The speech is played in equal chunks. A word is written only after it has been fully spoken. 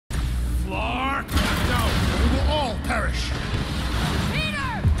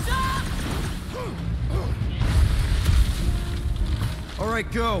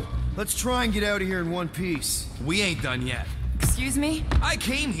Alright, go. Let's try and get out of here in one piece. We ain't done yet. Excuse me? I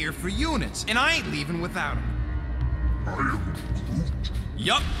came here for units, and I ain't leaving without them.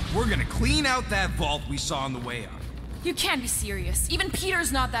 Yup, we're gonna clean out that vault we saw on the way up. You can't be serious. Even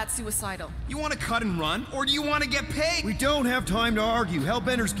Peter's not that suicidal. You wanna cut and run, or do you wanna get paid? We don't have time to argue.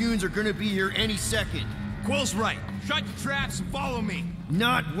 Hellbender's goons are gonna be here any second. Quill's right. Shut your traps and follow me.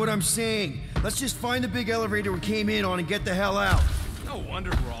 Not what I'm saying. Let's just find the big elevator we came in on and get the hell out. No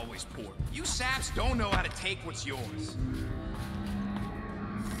wonder we're always poor. You saps don't know how to take what's yours.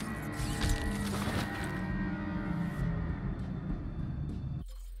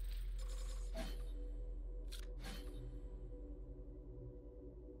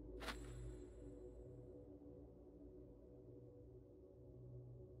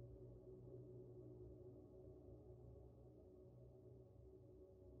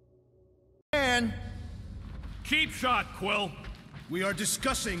 Cheap shot, Quill. We are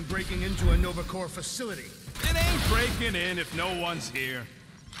discussing breaking into a Novacore facility. It ain't breaking in if no one's here.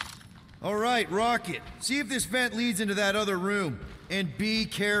 Alright, Rocket. See if this vent leads into that other room. And be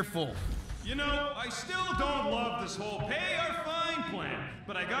careful. You know, I still don't love this whole pay or fine plan,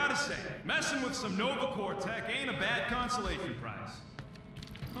 but I gotta say, messing with some Novacore tech ain't a bad consolation prize.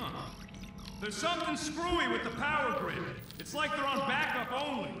 Huh. There's something screwy with the power grid. It's like they're on backup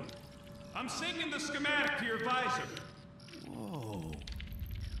only. I'm syncing the schematic to your visor. Whoa.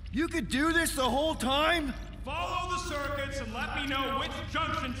 You could do this the whole time? Follow the circuits and let me know which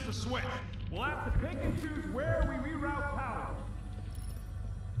junctions to switch. We'll have to pick and choose where we reroute power.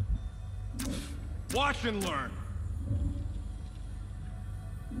 Watch and learn.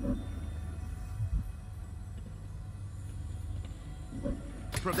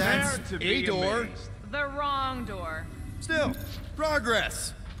 Prepare That's to a be door. amazed. The wrong door. Still,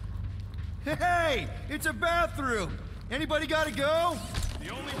 progress. Hey, it's a bathroom. Anybody gotta go? The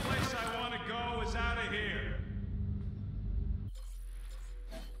only place I want to go is out of here.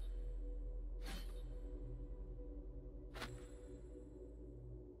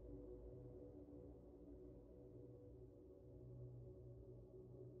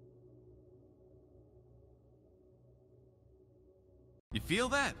 You feel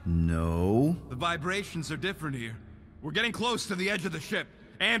that? No. The vibrations are different here. We're getting close to the edge of the ship,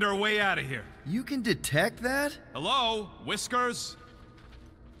 and our way out of here. You can detect that? Hello, Whiskers?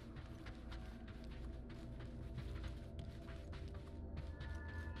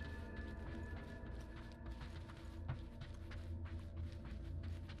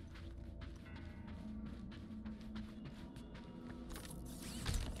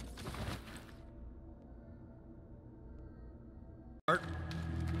 I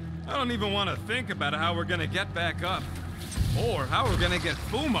don't even want to think about how we're gonna get back up. Or how we're gonna get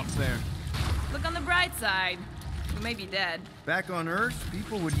Boom up there. Look on the bright side. We may be dead. Back on Earth,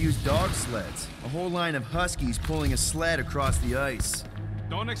 people would use dog sleds. A whole line of huskies pulling a sled across the ice.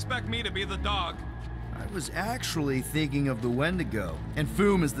 Don't expect me to be the dog. I was actually thinking of the Wendigo, and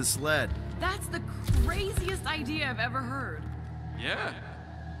Foom is the sled. That's the craziest idea I've ever heard. Yeah.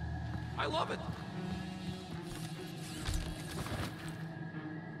 I love it.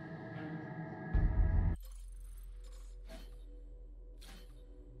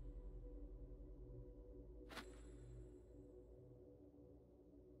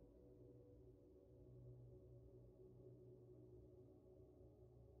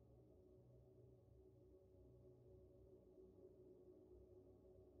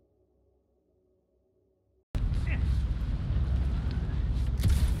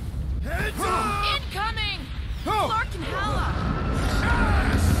 Incoming! Clark and Hella!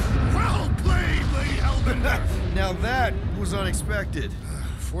 Well played, Lady Hellbender! Now that was unexpected.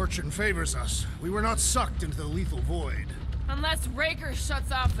 Fortune favors us. We were not sucked into the lethal void. Unless Raker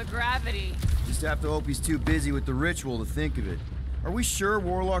shuts off the gravity. Just have to hope he's too busy with the ritual to think of it. Are we sure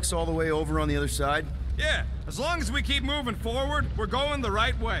Warlock's all the way over on the other side? Yeah, as long as we keep moving forward, we're going the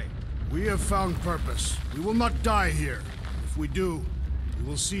right way. We have found purpose. We will not die here. If we do, we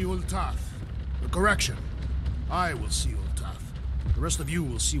will see Ultath. The correction. I will see Ultath. The rest of you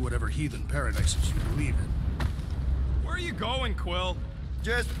will see whatever heathen paradises you believe in. Where are you going, Quill?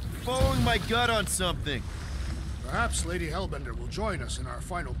 Just following my gut on something. Perhaps Lady Hellbender will join us in our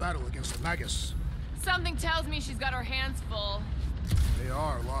final battle against the Magus. Something tells me she's got her hands full. They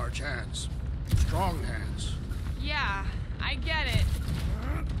are large hands. Strong hands. Yeah, I get it.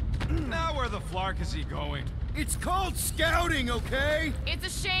 Now where the flark is he going? It's called scouting, okay? It's a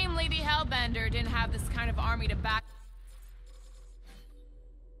shame Lady Hellbender didn't have this kind of army to back.